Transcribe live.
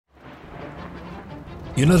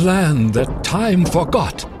In a land that time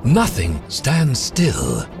forgot, nothing stands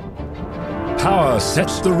still. Power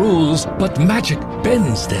sets the rules, but magic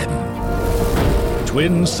bends them.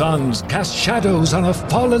 Twin suns cast shadows on a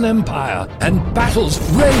fallen empire, and battles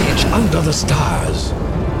rage under the stars.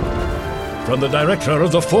 From the director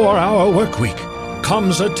of the 4-Hour Workweek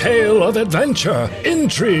comes a tale of adventure,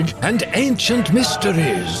 intrigue, and ancient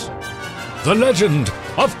mysteries. The legend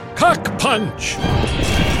of Cock Punch.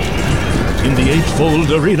 In the Eightfold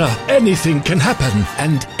Arena, anything can happen,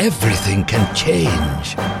 and everything can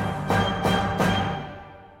change.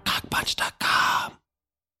 CockPunch.com.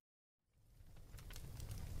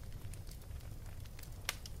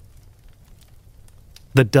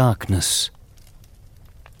 The darkness.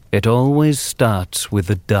 It always starts with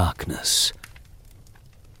the darkness.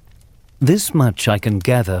 This much I can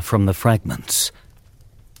gather from the fragments.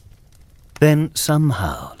 Then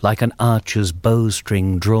somehow, like an archer's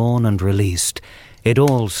bowstring drawn and released, it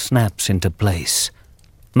all snaps into place.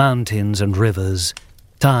 Mountains and rivers,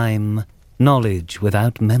 time, knowledge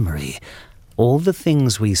without memory, all the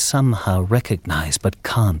things we somehow recognize but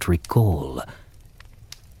can't recall.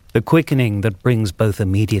 The quickening that brings both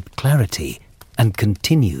immediate clarity and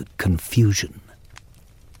continued confusion.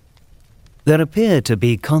 There appear to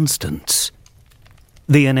be constants.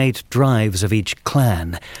 The innate drives of each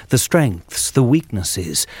clan, the strengths, the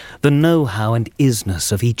weaknesses, the know-how and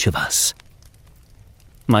isness of each of us.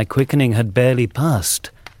 My quickening had barely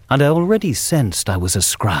passed, and I already sensed I was a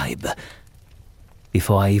scribe.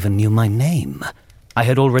 Before I even knew my name, I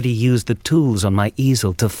had already used the tools on my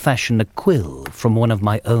easel to fashion a quill from one of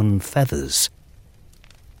my own feathers.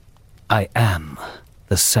 I am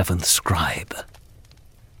the Seventh Scribe.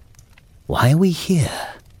 Why are we here?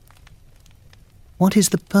 What is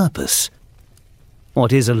the purpose?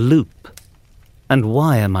 What is a loop? And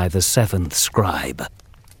why am I the Seventh Scribe?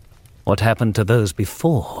 What happened to those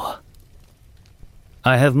before?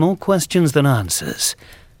 I have more questions than answers,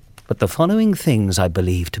 but the following things I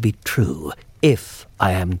believe to be true, if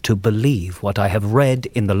I am to believe what I have read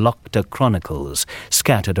in the Locta Chronicles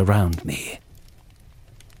scattered around me.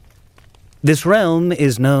 This realm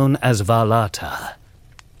is known as Valata.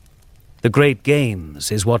 The Great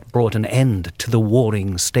Games is what brought an end to the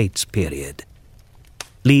Warring States period,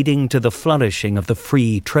 leading to the flourishing of the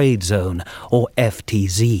Free Trade Zone, or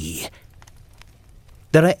FTZ.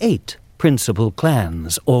 There are 8 principal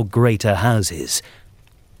clans, or greater houses.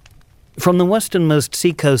 From the westernmost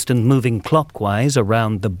seacoast and moving clockwise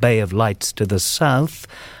around the Bay of Lights to the south,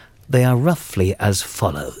 they are roughly as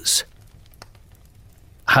follows.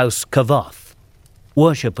 House Kavoth,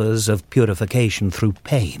 worshippers of purification through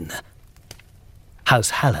pain.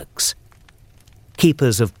 House Halax,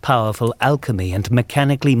 keepers of powerful alchemy and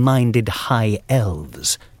mechanically minded high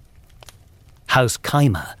elves. House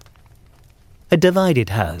Kaima, a divided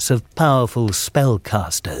house of powerful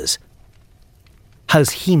spellcasters.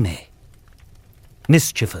 House Hime,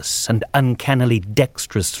 mischievous and uncannily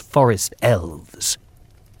dexterous forest elves.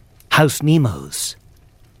 House Nemos,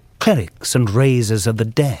 clerics and raisers of the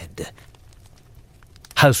dead.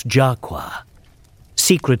 House Jaqua,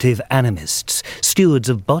 secretive animists, stewards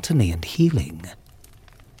of botany and healing.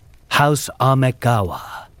 House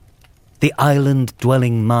Amekawa, the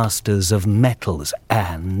island-dwelling masters of metals,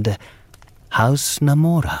 and House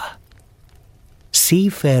Namora,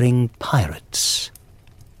 seafaring pirates.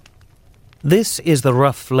 This is the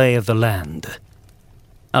rough lay of the land.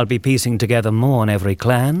 I'll be piecing together more on every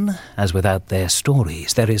clan, as without their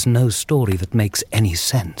stories, there is no story that makes any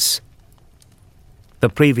sense. The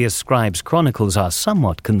previous scribe's chronicles are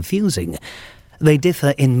somewhat confusing. They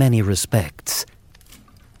differ in many respects.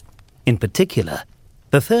 In particular,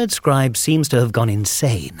 the third scribe seems to have gone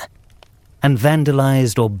insane and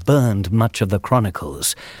vandalized or burned much of the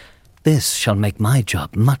chronicles. This shall make my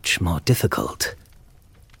job much more difficult.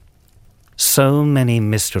 So many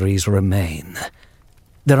mysteries remain.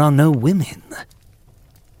 There are no women.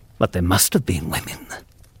 But there must have been women.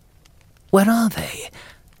 Where are they?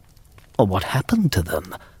 Or what happened to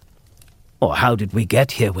them? Or how did we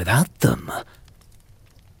get here without them?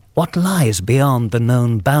 What lies beyond the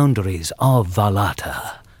known boundaries of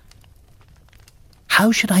Valata?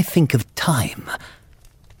 How should I think of time?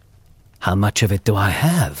 How much of it do I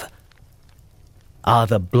have? Are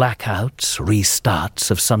the blackouts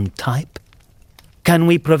restarts of some type? Can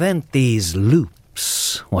we prevent these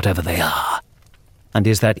loops, whatever they are? And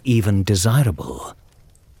is that even desirable?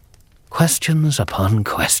 Questions upon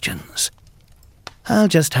questions. I'll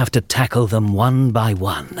just have to tackle them one by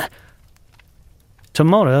one.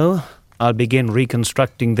 Tomorrow, I'll begin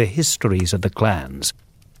reconstructing the histories of the clans,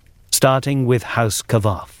 starting with House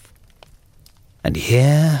Kavoth. And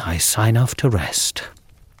here I sign off to rest.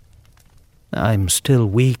 I'm still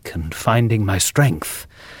weak and finding my strength.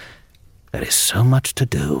 There is so much to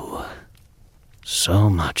do. So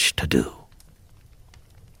much to do.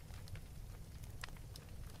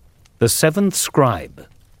 The Seventh Scribe,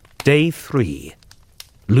 Day 3,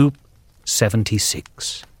 Loop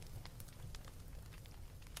 76.